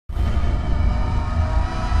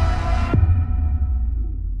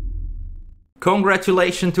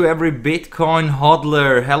Congratulations to every Bitcoin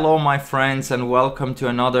hodler. Hello my friends and welcome to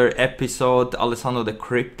another episode. Alessandro the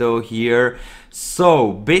Crypto here.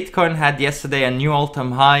 So Bitcoin had yesterday a new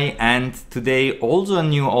all-time high and today also a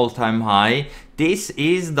new all-time high. This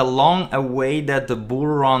is the long-awaited bull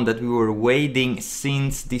run that we were waiting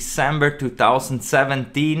since December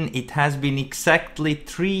 2017. It has been exactly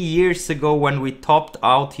 3 years ago when we topped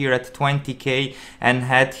out here at 20k and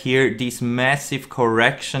had here this massive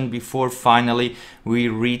correction before finally we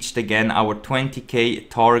reached again our 20k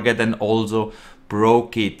target and also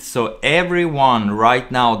broke it. So everyone right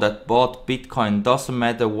now that bought Bitcoin, doesn't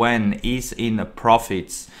matter when, is in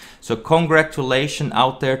profits. So congratulations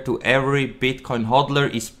out there to every Bitcoin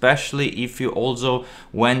hodler, especially if you also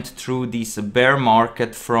went through this bear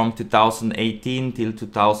market from 2018 till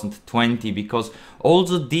 2020, because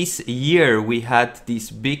also this year we had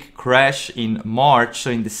this big crash in March.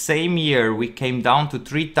 So in the same year we came down to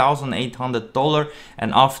 $3,800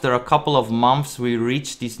 and after a couple of months we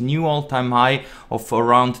reached this new all-time high of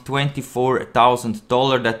around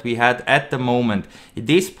 $24,000 that we had at the moment.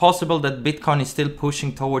 It is possible that Bitcoin is still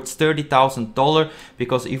pushing towards $30,000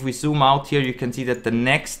 because if we zoom out here you can see that the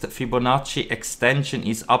next Fibonacci extension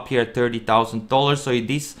is up here at $30,000. So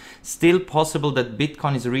it is still possible that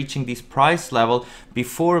Bitcoin is reaching this price level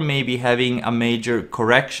before maybe having a major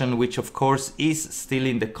correction, which of course is still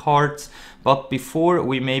in the cards. But before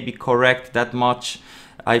we maybe correct that much,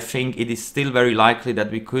 I think it is still very likely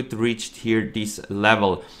that we could reach here this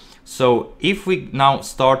level. So if we now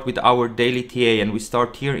start with our daily TA and we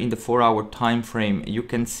start here in the 4-hour time frame, you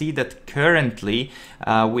can see that currently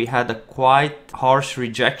we had a quite harsh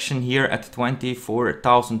rejection here at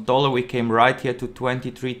 $24,000. We came right here to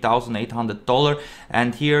 $23,800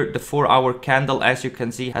 and here the 4-hour candle, as you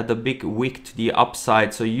can see, had a big wick to the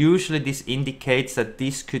upside. So usually this indicates that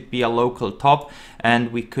this could be a local top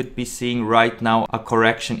and we could be seeing right now a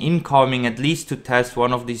correction incoming, at least to test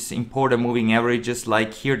one of these important moving averages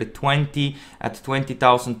like here the 20 at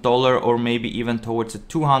 $20,000 or maybe even towards a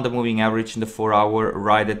 200 moving average in the 4-hour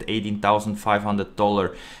right at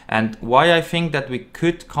 $18,500. And why I think that we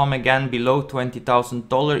could come again below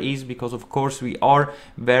 $20,000 is because of course we are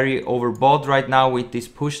very overbought right now with this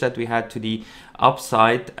push that we had to the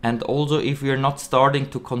upside, and also if we are not starting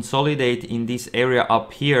to consolidate in this area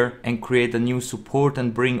up here and create a new support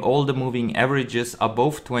and bring all the moving averages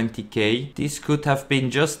above 20k, this could have been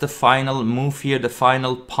just the final move here, the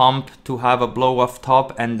final pump to have a blow off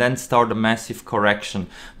top and then start a massive correction.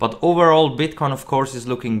 But overall Bitcoin of course is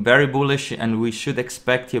looking very bullish and we should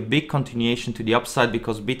expect a big continuation to the upside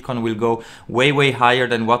because Bitcoin will go way higher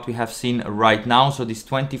than what we have seen right now. So this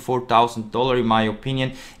 $24,000 in my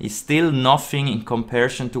opinion is still nothing in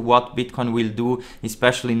comparison to what Bitcoin will do,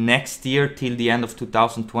 especially next year till the end of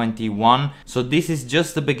 2021. So this is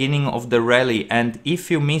just the beginning of the rally, and if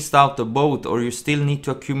you missed out the boat or you still need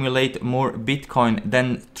to accumulate more Bitcoin,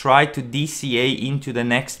 then try to DCA into the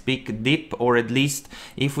next big dip, or at least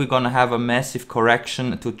if we're gonna have a massive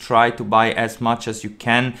correction, to try to buy as much as you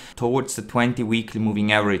can towards the 20 weekly moving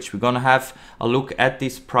average. We're gonna have a look at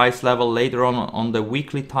this price level later on the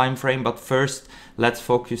weekly time frame, but first let's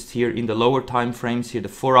focus here in the lower time frames, here the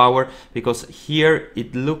 4-hour, because here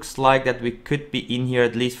it looks like that we could be in here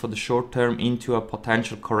at least for the short term into a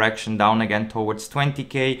potential correction down again towards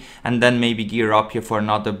 20k and then maybe gear up here for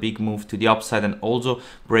another big move to the upside and also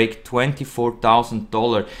break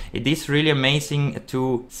 $24,000. It is really amazing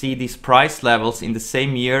to see these price levels in the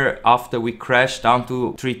same year after we crashed down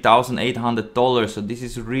to $3,800. So this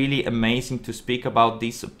is really amazing to speak about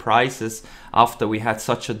these prices after we had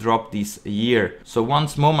such a drop this year. So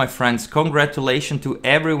once more my friends, congratulations to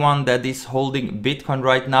everyone that is holding Bitcoin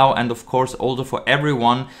right now, and of course also for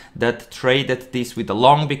everyone that traded this with a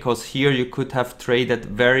long, because here you could have traded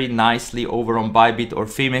very nicely over on Bybit or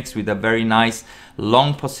Phemex with a very nice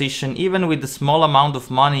long position. Even with a small amount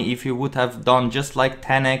of money, if you would have done just like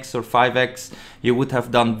 10x or 5x, you would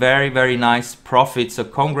have done very nice profits. So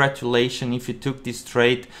congratulations if you took this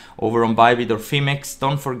trade over on Bybit or Phemex.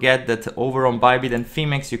 Don't forget that over on Bybit and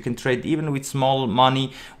Phemex you can trade even with small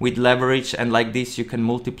money with leverage, and like this you can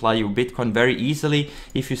multiply your Bitcoin very easily.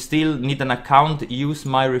 If you still need an account, use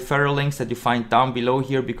my referral links that you find down below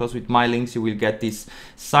here, because with my links you will get this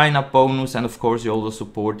sign up bonus and of course you also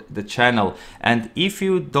support the channel. And And if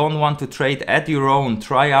you don't want to trade at your own,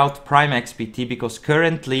 try out Prime XBT, because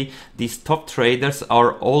currently these top traders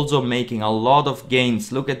are also making a lot of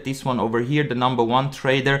gains. Look at this one over here, the #1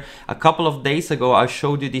 trader. A couple of days ago I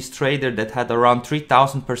showed you this trader that had around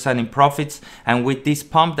 3000% in profits, and with this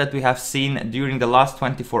pump that we have seen during the last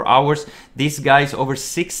 24 hours, this guy is over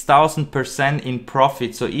 6000% in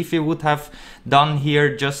profit. So if you would have done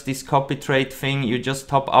here just this copy trade thing, you just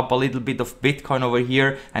top up a little bit of Bitcoin over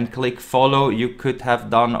here and click follow, you could have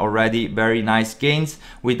done already very nice gains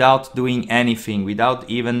without doing anything, without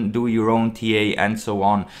even do your own TA and so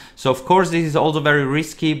on. So of course this is also very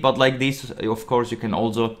risky, but like this, of course you can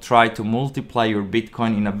also try to multiply your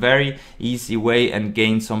Bitcoin in a very easy way and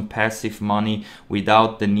gain some passive money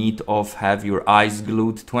without the need of have your eyes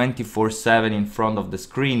glued 24/7 in front of the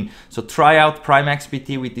screen. So try out Prime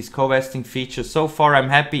XBT with this co-vesting feature. So far I'm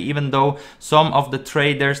happy, even though some of the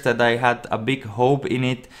traders that I had a big hope in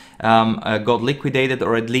it got liquidated,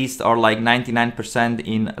 or at least are like 99%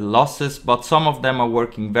 in losses, but some of them are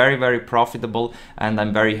working very profitable, and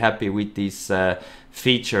I'm very happy with this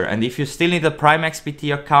feature. And if you still need a Prime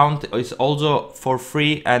XBT account, it's also for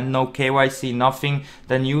free and no KYC, nothing,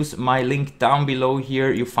 then use my link down below here.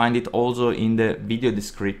 You find it also in the video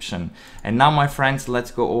description. And now my friends,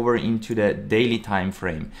 let's go over into the daily time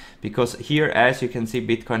frame, because here, as you can see,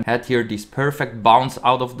 Bitcoin had here this perfect bounce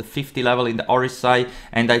out of the 50 level in the RSI,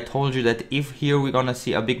 and I told you that if here we're gonna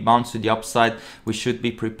see a big bounce to the upside, we should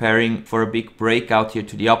be preparing for a big breakout here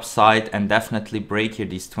to the upside and definitely break here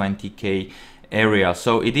this 20k area.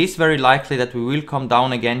 So it is very likely that we will come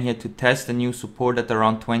down again here to test a new support at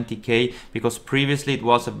around 20k, because previously it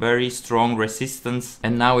was a very strong resistance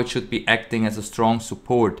and now it should be acting as a strong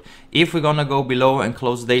support. If we're gonna go below and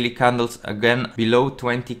close daily candles again below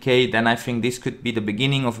 20k, then I think this could be the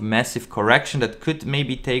beginning of a massive correction that could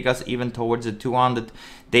maybe take us even towards the 200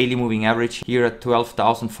 daily moving average here at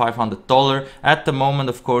 $12,500. At the moment,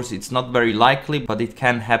 of course, it's not very likely, but it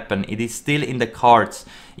can happen. It is still in the cards.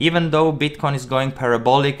 Even though Bitcoin is going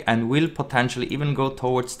parabolic and will potentially even go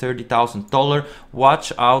towards $30,000,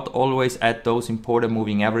 watch out always at those important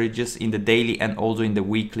moving averages in the daily and also in the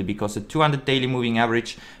weekly, because the 200 daily moving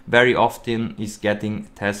average very often is getting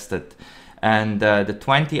tested. And the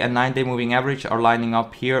 20 and 9-day moving average are lining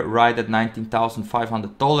up here right at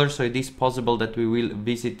 $19,500. So it is possible that we will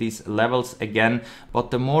visit these levels again, but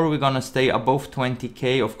the more we're gonna stay above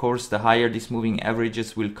 20k, of course, the higher these moving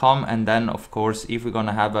averages will come. And then of course, if we're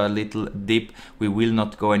gonna have a little dip, we will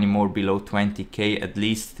not go anymore below 20k, at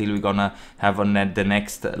least till we're gonna have the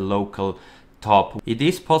next local top. It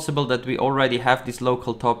is possible that we already have this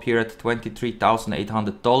local top here at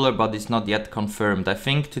 $23,800, but it's not yet confirmed. I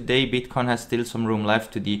think today Bitcoin has still some room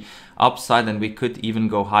left to the upside, and we could even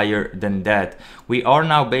go higher than that. We are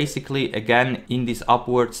now basically again in this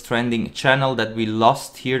upwards trending channel that we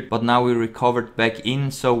lost here, but now we recovered back in.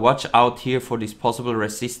 So watch out here for this possible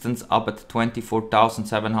resistance up at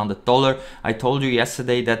 $24,700. I told you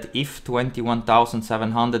yesterday that if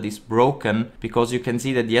 21,700 is broken, because you can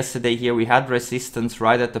see that yesterday here we had resistance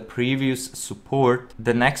right at the previous support,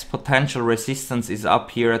 the next potential resistance is up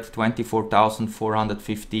here at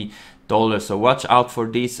 $24,450. So watch out for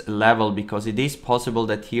this level, because it is possible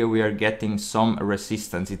that here we are getting some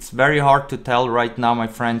resistance. It's very hard to tell right now, my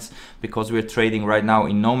friends, because we're trading right now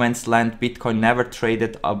in no man's land. Bitcoin never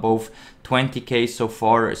traded above 20k so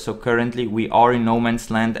far, so currently we are in no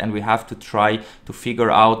man's land, and we have to try to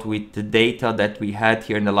figure out with the data that we had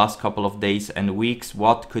here in the last couple of days and weeks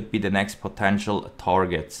what could be the next potential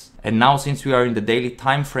targets. And now, since we are in the daily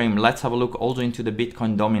time frame, let's have a look also into the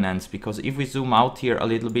Bitcoin dominance, because if we zoom out here a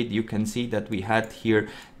little bit, you can see that we had here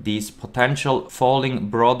this potential falling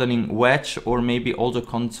broadening wedge, or maybe also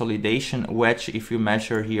consolidation wedge if you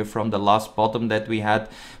measure here from the last bottom that we had.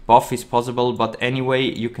 Both is possible, but anyway,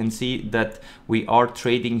 you can see that we are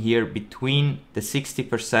trading here between the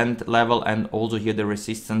 60% level and also here the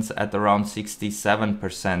resistance at around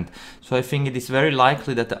 67%. So I think it is very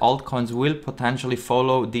likely that the altcoins will potentially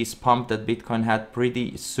follow this pump that Bitcoin had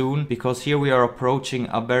pretty soon, because here we are approaching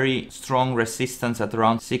a very strong resistance at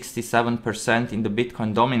around 67% in the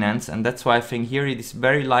Bitcoin dominance, and that's why I think here it is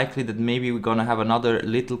very likely that maybe we're gonna have another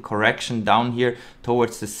little correction down here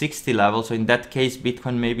towards the 60 level. So in that case,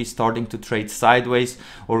 Bitcoin maybe maybe starting to trade sideways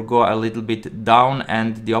or go a little bit down,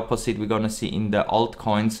 and the opposite we're gonna see in the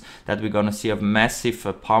altcoins, that we're gonna see a massive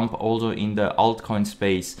pump also in the altcoin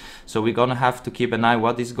space. So we're gonna have to keep an eye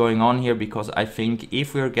what is going on here, because I think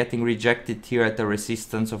if we're getting rejected here at the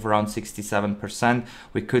resistance of around 67%,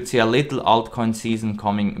 we could see a little altcoin season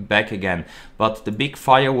coming back again. But the big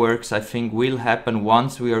fireworks I think will happen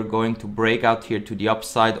once we are going to break out here to the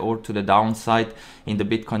upside or to the downside in the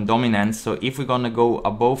Bitcoin dominance. So if we're gonna go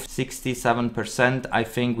above 67%, I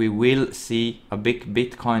think we will see a big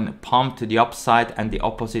Bitcoin pump to the upside, and the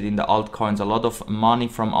opposite in the altcoins. A lot of money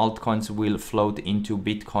from altcoins will float into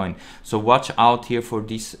Bitcoin. So watch out here for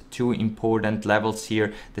these two important levels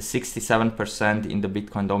here, the 67% in the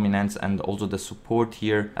Bitcoin dominance and also the support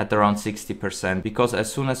here at around 60%, because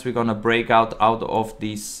as soon as we're gonna break out of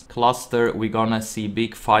this cluster, we're gonna see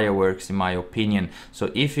big fireworks in my opinion.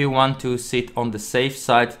 So if you want to sit on the safe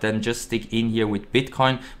side, then just stick in here with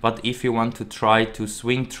Bitcoin. But if you want to try to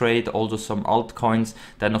swing trade also some altcoins,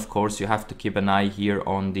 then of course you have to keep an eye here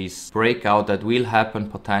on this breakout that will happen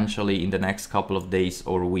potentially in the next couple of days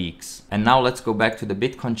or weeks. And now let's go back to the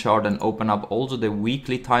Bitcoin chart and open up also the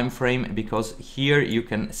weekly time frame, because here you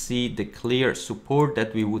can see the clear support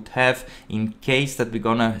that we would have in case that we're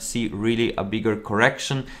gonna see really a bigger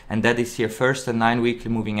correction, and that is here first the 9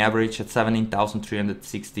 weekly moving average at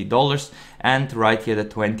 $17,360, and right here the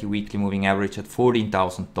 20 weekly moving average at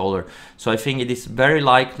 $14,000. So I think it is very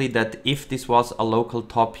likely that if this was a local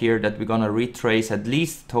top here, that we're gonna retrace at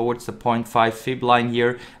least towards the 0.5 fib line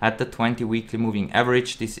here at the 20 weekly moving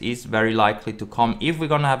average. This is very likely to come if we're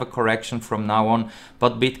gonna have a correction from now on,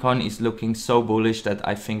 but Bitcoin is looking so bullish that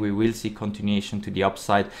I think we will see continuation to the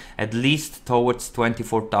upside at least towards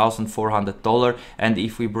 $24,400, and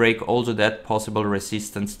if we break also that possible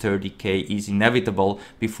resistance 30k is inevitable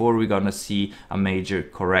before we're gonna see a major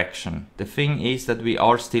correction. The thing is that we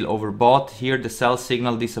are still overbought here. The sell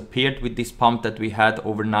signal disappeared with this pump that we had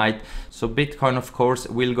overnight, so Bitcoin of course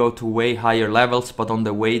will go to way higher levels, but on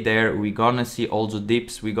the way there we're gonna see also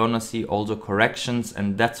dips, we're gonna see also corrections,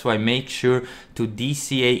 and that's why make sure to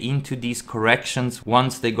DCA into these corrections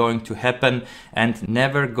once they're going to happen, and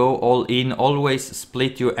never go all in. Always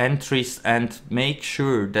split your entries and make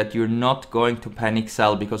sure that you're not going to panic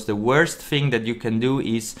sell, because the worst thing that you can do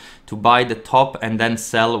is to buy the top and then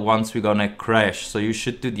sell once we're gonna crash. So you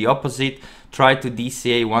should do the opposite. Try to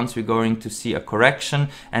DCA once we're going to see a correction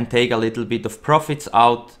and take a little bit of profits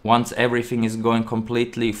out once everything is going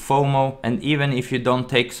completely FOMO. And even if you don't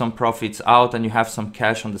take some profits out and you have some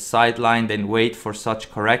cash on the sideline, then wait for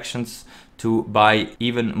such corrections to buy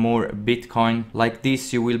even more Bitcoin. Like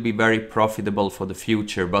this you will be very profitable for the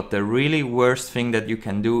future. But the really worst thing that you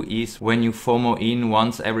can do is when you FOMO in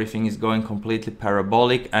once everything is going completely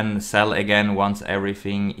parabolic, and sell again once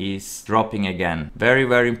everything is dropping again. Very,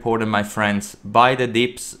 very important, my friends. Buy the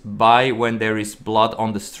dips, buy when there is blood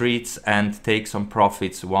on the streets, and take some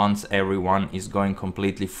profits once everyone is going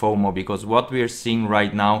completely FOMO, because what we are seeing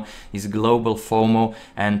right now is global FOMO,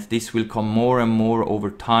 and this will come more and more over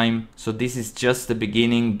time. So this is just the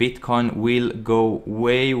beginning. Bitcoin will go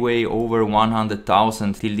way over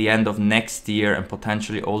 100,000 till the end of next year, and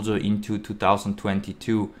potentially also into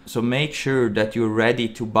 2022. So make sure that you're ready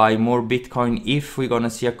to buy more Bitcoin if we're gonna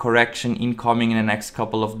see a correction incoming in the next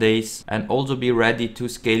couple of days, and also be ready to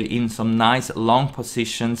scale in some nice long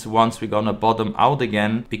positions once we're gonna bottom out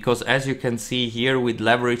again, because as you can see here with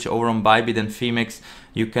leverage over on Bybit and Phemex,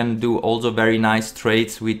 you can do also very nice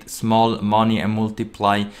trades with small money and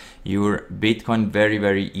multiply your Bitcoin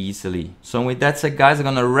very easily. So with that said, guys, I'm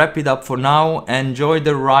gonna wrap it up for now. Enjoy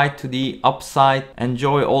the ride to the upside,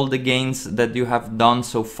 enjoy all the gains that you have done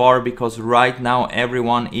so far, because right now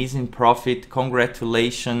everyone is in profit.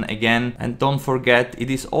 Congratulations again, and don't forget,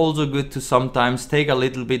 it is also good to sometimes take a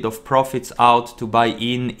little bit of profits out to buy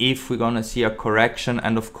in if we're gonna see a correction.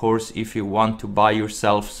 And of course, if you want to buy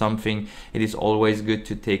yourself something, it is always good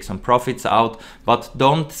to take some profits out, but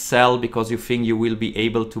don't sell because you think you will be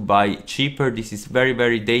able to buy cheaper. This is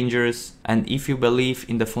very dangerous. And if you believe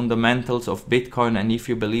in the fundamentals of Bitcoin, and if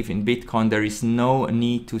you believe in Bitcoin, there is no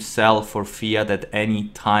need to sell for fiat at any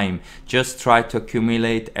time. Just try to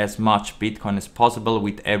accumulate as much Bitcoin as possible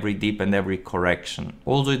with every dip and every correction.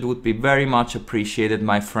 Also, it would be very much appreciated,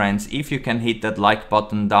 my friends, if you can hit that like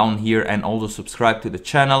button down here and also subscribe to the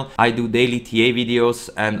channel. I do daily TA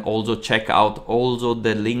videos, and also check out also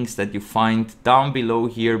the links that you find down below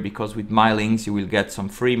here, because with my links you will get some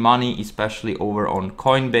free money, especially over on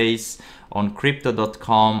Coinbase, on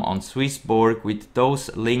crypto.com, on Swissborg. With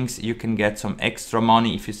those links you can get some extra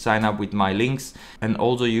money if you sign up with my links, and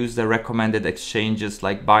also use the recommended exchanges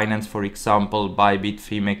like Binance, for example, Bybit,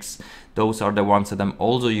 Phemex. those are the ones that I'm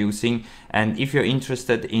also using. And if you're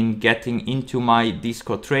interested in getting into my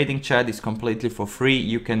Discord trading chat, it's completely for free.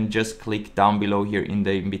 You can just click down below here in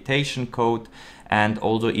the invitation code. And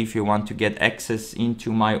also if you want to get access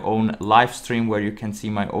into my own live stream where you can see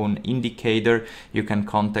my own indicator, you can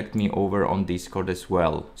contact me over on Discord as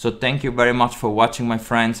well. So thank you very much for watching, my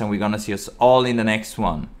friends, and we're gonna see us all in the next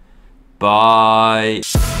one. Bye.